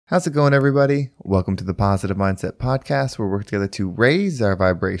How's it going, everybody? Welcome to the Positive Mindset Podcast, where we work together to raise our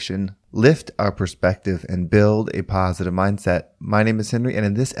vibration, lift our perspective, and build a positive mindset. My name is Henry, and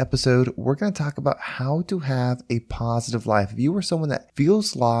in this episode, we're going to talk about how to have a positive life. If you are someone that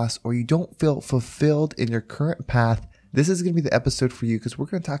feels lost or you don't feel fulfilled in your current path, this is going to be the episode for you, because we're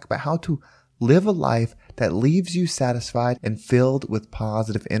going to talk about how to live a life that leaves you satisfied and filled with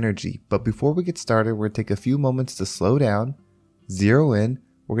positive energy. But before we get started, we're going to take a few moments to slow down, zero in.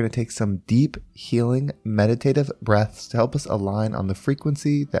 We're going to take some deep, healing, meditative breaths to help us align on the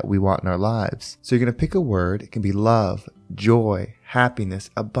frequency that we want in our lives. So you're going to pick a word. It can be love, joy, happiness,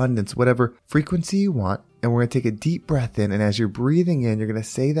 abundance, whatever frequency you want. And we're going to take a deep breath in. And as you're breathing in, you're going to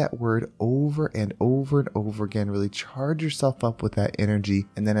say that word over and over and over again. Really charge yourself up with that energy.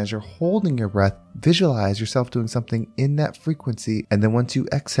 And then as you're holding your breath, visualize yourself doing something in that frequency. And then once you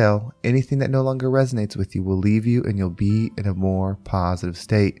exhale, anything that no longer resonates with you will leave you and you'll be in a more positive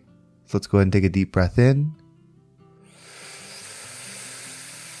state. So let's go ahead and take a deep breath in.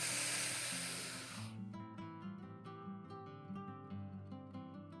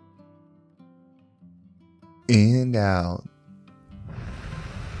 And out.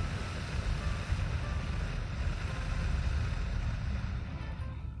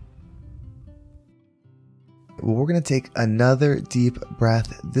 Well, we're going to take another deep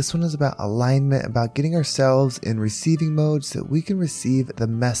breath. This one is about alignment, about getting ourselves in receiving mode so that we can receive the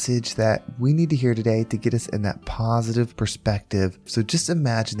message that we need to hear today to get us in that positive perspective. So just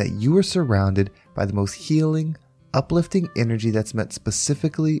imagine that you are surrounded by the most healing, uplifting energy that's meant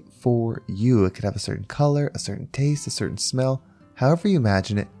specifically for you. It could have a certain color, a certain taste, a certain smell, however you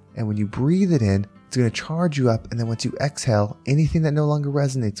imagine it. And when you breathe it in, it's going to charge you up. And then once you exhale, anything that no longer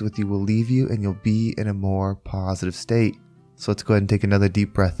resonates with you will leave you and you'll be in a more positive state. So let's go ahead and take another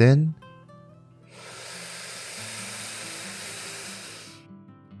deep breath in.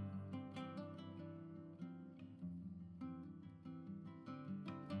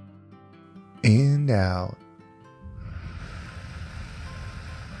 And out.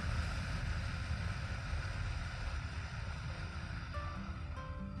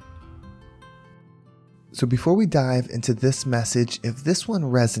 So before we dive into this message, if this one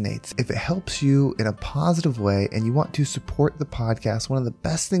resonates, if it helps you in a positive way and you want to support the podcast, one of the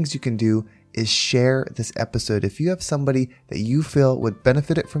best things you can do is share this episode. If you have somebody that you feel would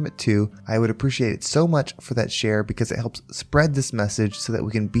benefit it from it too, I would appreciate it so much for that share, because it helps spread this message so that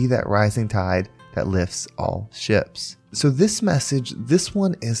we can be that rising tide that lifts all ships. So this message, this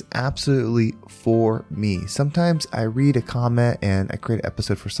one is absolutely for me. Sometimes I read a comment and I create an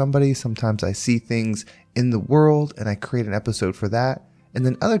episode for somebody. Sometimes I see things in the world and I create an episode for that. And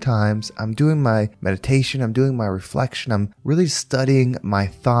then other times I'm doing my meditation, I'm doing my reflection, I'm really studying my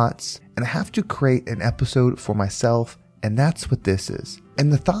thoughts, and I have to create an episode for myself. And that's what this is.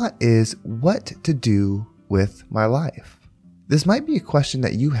 And the thought is what to do with my life. This might be a question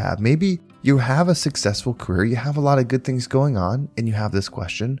that you have. Maybe you have a successful career, you have a lot of good things going on, and you have this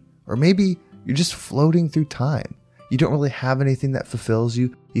question. Or maybe you're just floating through time. You don't really have anything that fulfills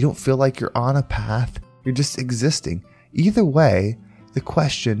you. You don't feel like you're on a path. You're just existing. Either way, the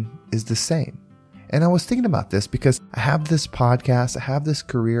question is the same. And I was thinking about this because I have this podcast, I have this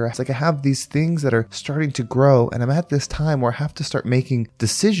career, it's like I have these things that are starting to grow, and I'm at this time where I have to start making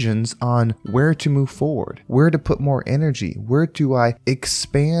decisions on where to move forward, where to put more energy, where do I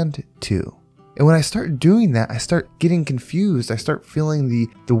expand to. And when I start doing that, I start getting confused. I start feeling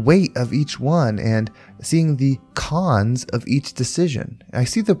the weight of each one and seeing the cons of each decision. And I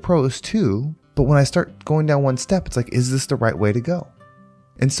see the pros too, but when I start going down one step, it's like, is this the right way to go?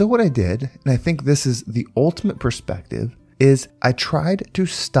 And so what I did, and I think this is the ultimate perspective, is I tried to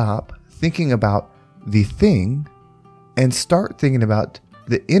stop thinking about the thing and start thinking about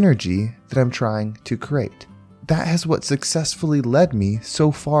the energy that I'm trying to create. That has what successfully led me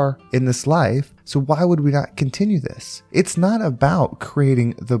so far in this life. So why would we not continue this? It's not about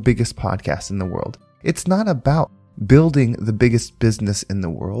creating the biggest podcast in the world. It's not about building the biggest business in the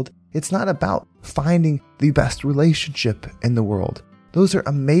world. It's not about finding the best relationship in the world. Those are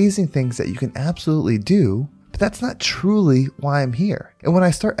amazing things that you can absolutely do, but that's not truly why I'm here. And when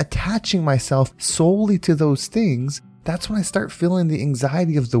I start attaching myself solely to those things, that's when I start feeling the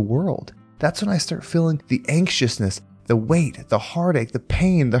anxiety of the world. That's when I start feeling the anxiousness, the weight, the heartache, the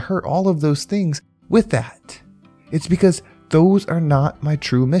pain, the hurt, all of those things with that. It's because those are not my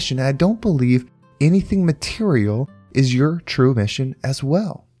true mission. And I don't believe anything material is your true mission as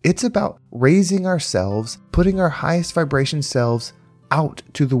well. It's about raising ourselves, putting our highest vibration selves out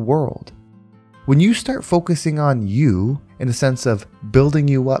to the world. When you start focusing on you in the sense of building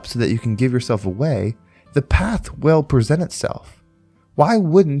you up so that you can give yourself away, the path will present itself. Why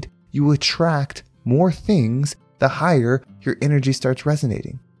wouldn't you attract more things the higher your energy starts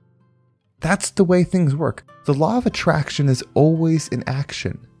resonating? That's the way things work. The law of attraction is always in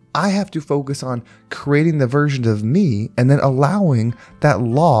action. I have to focus on creating the versions of me and then allowing that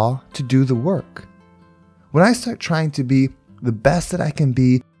law to do the work. When I start trying to be the best that I can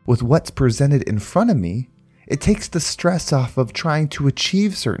be with what's presented in front of me, it takes the stress off of trying to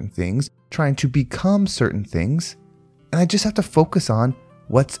achieve certain things, trying to become certain things, and I just have to focus on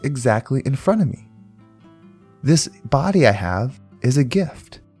what's exactly in front of me. This body I have is a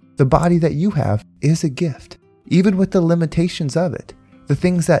gift. The body that you have is a gift, even with the limitations of it, the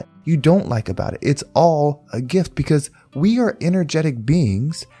things that you don't like about it. It's all a gift because we are energetic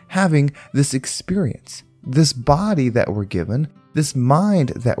beings having this experience. This body that we're given, this mind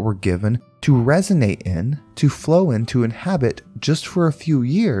that we're given to resonate in, to flow in, to inhabit just for a few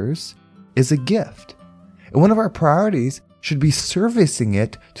years is a gift. And one of our priorities should be servicing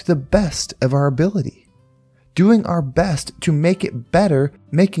it to the best of our ability. Doing our best to make it better,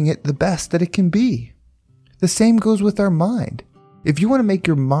 making it the best that it can be. The same goes with our mind. If you want to make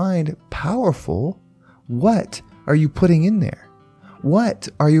your mind powerful, what are you putting in there? What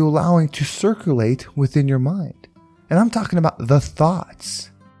are you allowing to circulate within your mind? And I'm talking about the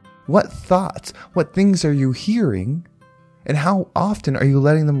thoughts. What thoughts, what things are you hearing, and how often are you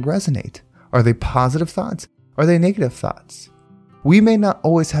letting them resonate? Are they positive thoughts? Are they negative thoughts? We may not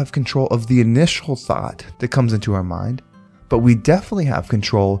always have control of the initial thought that comes into our mind, but we definitely have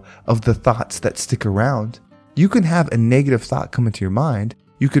control of the thoughts that stick around. You can have a negative thought come into your mind,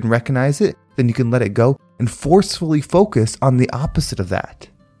 you can recognize it, then you can let it go and forcefully focus on the opposite of that.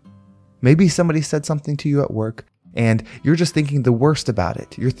 Maybe somebody said something to you at work and you're just thinking the worst about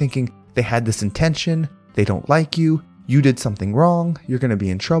it. You're thinking they had this intention, they don't like you, you did something wrong, you're going to be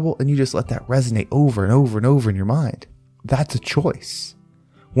in trouble, and you just let that resonate over and over and over in your mind. That's a choice.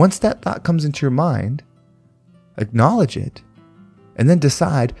 Once that thought comes into your mind, acknowledge it, and then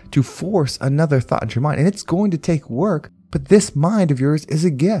decide to force another thought into your mind. And it's going to take work, but this mind of yours is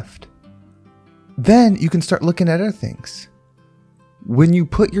a gift. Then you can start looking at other things. When you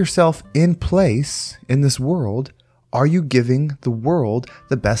put yourself in place in this world, are you giving the world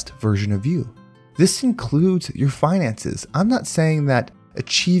the best version of you? This includes your finances. I'm not saying that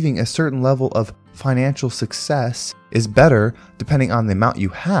achieving a certain level of financial success is better depending on the amount you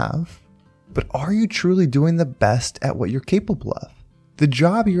have, but are you truly doing the best at what you're capable of? The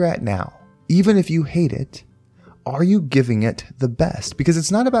job you're at now, even if you hate it, are you giving it the best? Because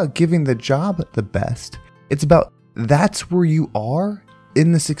it's not about giving the job the best. It's about that's where you are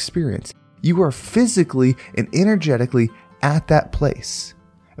in this experience. You are physically and energetically at that place.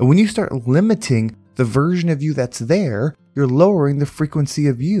 And when you start limiting the version of you that's there, you're lowering the frequency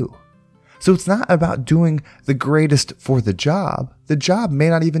of you. So it's not about doing the greatest for the job. The job may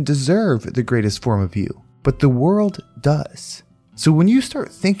not even deserve the greatest form of you, but the world does. So when you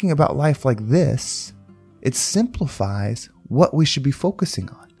start thinking about life like this, it simplifies what we should be focusing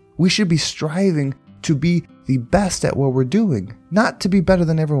on. We should be striving to be the best at what we're doing, not to be better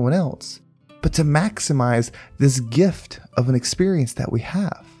than everyone else, but to maximize this gift of an experience that we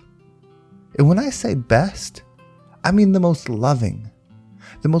have. And when I say best, I mean the most loving,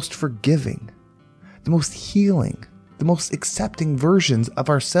 the most forgiving, the most healing, the most accepting versions of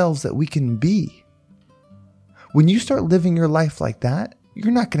ourselves that we can be. When you start living your life like that,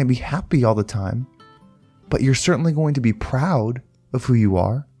 you're not going to be happy all the time, but you're certainly going to be proud of who you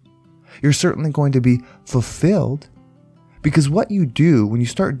are. You're certainly going to be fulfilled, because what you do when you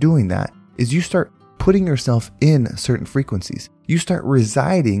start doing that is you start putting yourself in certain frequencies. You start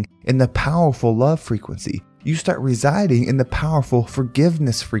residing in the powerful love frequency. You start residing in the powerful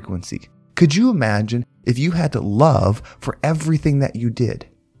forgiveness frequency. Could you imagine if you had love for everything that you did?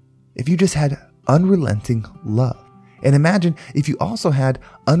 If you just had unrelenting love. And imagine if you also had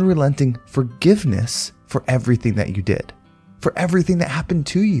unrelenting forgiveness for everything that you did, for everything that happened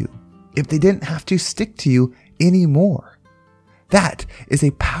to you, if they didn't have to stick to you anymore. That is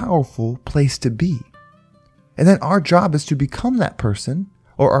a powerful place to be. And then our job is to become that person,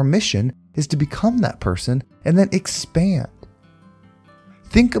 or our mission is to become that person and then expand.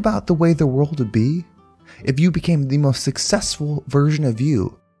 Think about the way the world would be if you became the most successful version of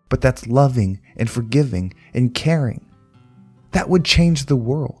you, but that's loving and forgiving and caring. That would change the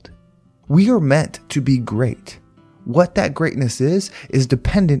world. We are meant to be great. What that greatness is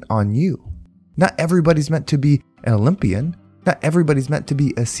dependent on you. Not everybody's meant to be an Olympian. Not everybody's meant to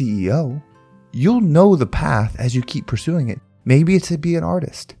be a CEO. You'll know the path as you keep pursuing it. Maybe it's to be an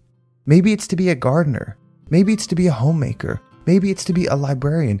artist. Maybe it's to be a gardener. Maybe it's to be a homemaker. Maybe it's to be a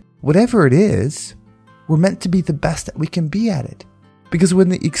librarian. Whatever it is, we're meant to be the best that we can be at it. Because when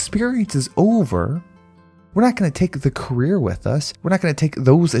the experience is over, we're not going to take the career with us. We're not going to take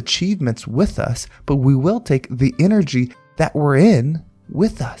those achievements with us, but we will take the energy that we're in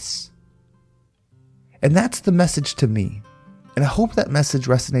with us. And that's the message to me. And I hope that message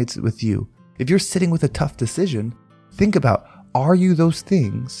resonates with you. If you're sitting with a tough decision, think about, are you those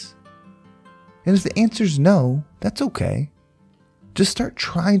things? And if the answer is no, that's okay. Just start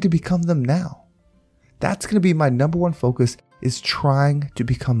trying to become them now. That's going to be my number one focus, is trying to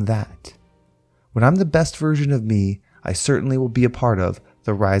become that. When I'm the best version of me, I certainly will be a part of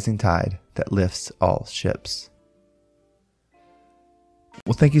the rising tide that lifts all ships.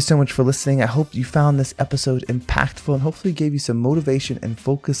 Well, thank you so much for listening. I hope you found this episode impactful and hopefully gave you some motivation and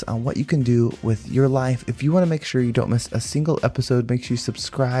focus on what you can do with your life. If you want to make sure you don't miss a single episode, make sure you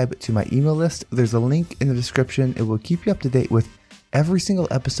subscribe to my email list. There's a link in the description. It will keep you up to date with every single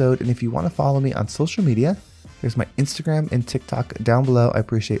episode. And if you want to follow me on social media, there's my Instagram and TikTok down below. I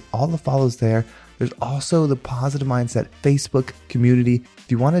appreciate all the follows there. There's also the Positive Mindset Facebook community. If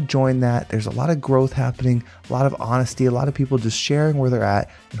you want to join that, there's a lot of growth happening, a lot of honesty, a lot of people just sharing where they're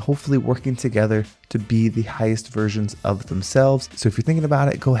at and hopefully working together to be the highest versions of themselves. So if you're thinking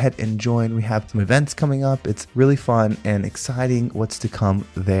about it, go ahead and join. We have some events coming up. It's really fun and exciting what's to come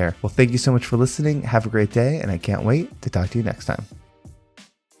there. Well, thank you so much for listening. Have a great day, and I can't wait to talk to you next time.